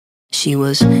She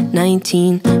was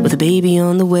 19 with a baby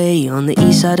on the way. On the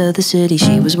east side of the city,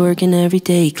 she was working every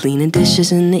day, cleaning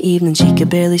dishes in the evening, she could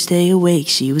barely stay awake.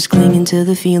 She was clinging to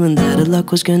the feeling that her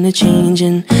luck was gonna change.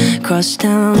 And across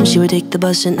town, she would take the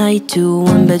bus at night to a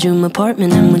one-bedroom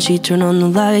apartment. And when she'd turn on the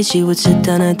light, she would sit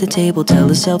down at the table, tell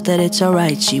herself that it's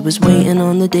alright. She was waiting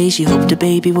on the day she hoped a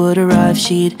baby would arrive.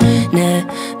 She'd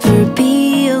never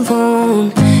be alone,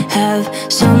 have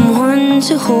someone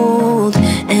to hold.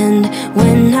 And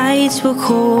when nights were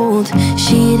cold,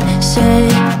 she'd say,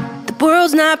 the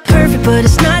world's not perfect, but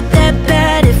it's not that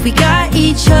bad if we got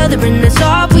each other, and that's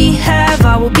all we have.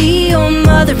 I will be your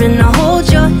mother and I'll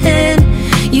hold your hand.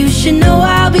 You should know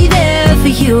I'll be there for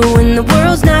you when the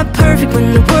world's not perfect,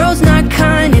 when the world's not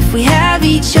kind. If we have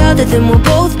each other, then we'll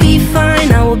both be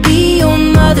fine. I will be your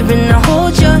mother and I'll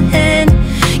hold your hand.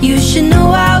 You should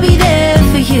know I'll be there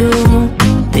for you.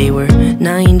 They were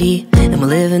 90 and were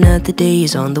living out the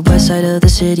days on the west side of the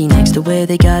city, next to where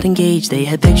they got engaged. They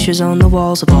had pictures on the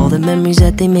walls of all the memories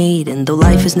that they made. And though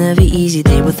life is never easy,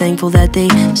 they were thankful that they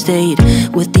stayed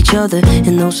with each other.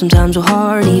 And though sometimes were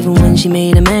hard, even when she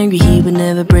made him angry, he would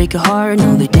never break her heart.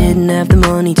 No, they didn't have the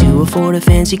money to afford a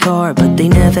fancy car, but they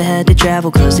never had to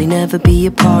travel, cause they never be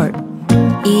apart.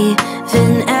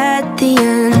 Even at the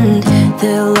end,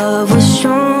 their love was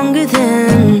stronger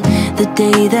than the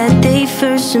day that they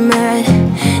first met.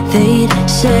 They'd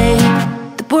say,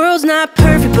 the world's not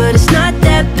perfect, but it's not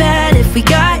that bad if we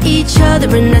got each other,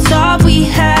 and that's all we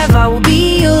have. I will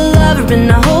be your lover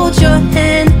and I'll hold your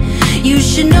hand. You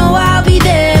should know I'll be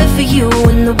there for you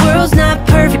when the world's not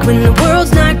perfect, when the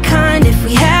world's not kind. If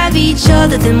we have each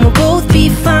other, then we'll both be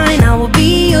fine. I will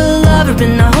be your lover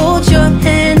and I'll hold your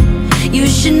hand. You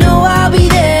should know I'll be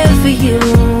there for you.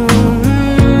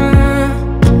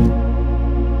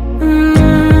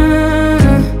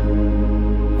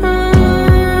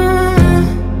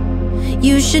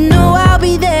 You should know I'll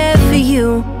be there for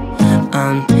you.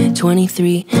 I'm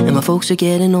 23 and my folks are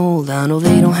getting old. I know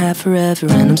they don't have forever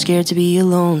and I'm scared to be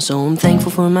alone. So I'm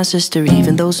thankful for my sister,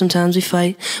 even though sometimes we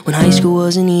fight. When high school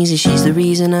wasn't easy, she's the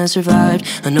reason I survived.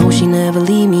 I know she never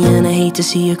leave me and I hate to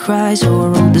see her cry. So I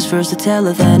wrote this verse to tell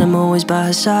her that I'm always by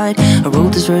her side. I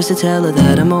wrote this verse to tell her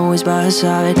that I'm always by her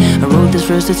side. I wrote this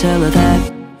verse to tell her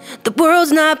that the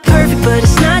world's not perfect, but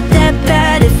it's not that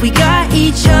bad if we got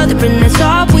each other, and that's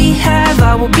all we have.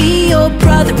 I will be your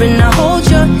brother and I'll hold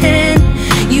your hand.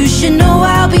 You should know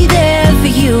I'll be there for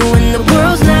you when the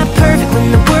world's not perfect,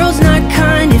 when the world's not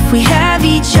kind. If we have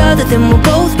each other, then we'll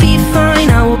both be fine.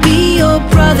 I will be your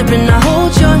brother and I'll